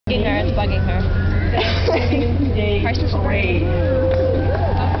It's bugging her. Prices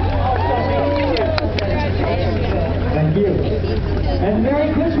Thank you. And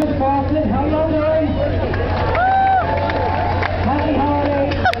Merry Christmas, Boston. How y'all doing? Happy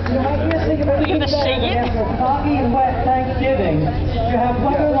holidays. You know, I can't think of anything better than after a foggy and wet Thanksgiving to have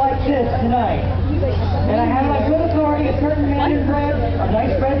weather like this tonight. And I have my good authority, a certain man in red, a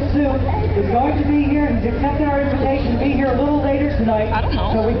nice red suit, is going to be here. He's accepted our invitation to be here a little later tonight. I don't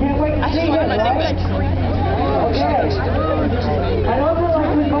know. So we can't wait to see him, right? Okay. I'd also like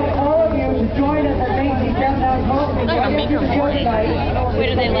to invite all of you to join us at Macy's Downtown Home and join us for the show tonight.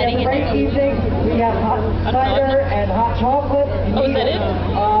 Wait, are they letting you? Great evening. We have hot cider and hot chocolate. Oh, is that it?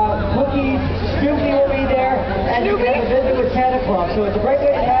 Cookies. Snoopy will be there, and you can have a visit with Santa Claus. So it's a great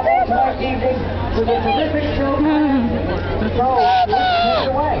way to have it tonight's evening with a terrific show. So let's take it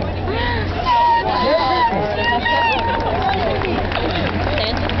away.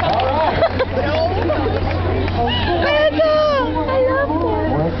 All right.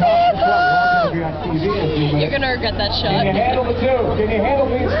 You're gonna regret that shot. Can you handle the two? Can you handle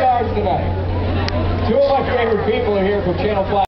being stars tonight? Two of my favorite people are here from Channel 5.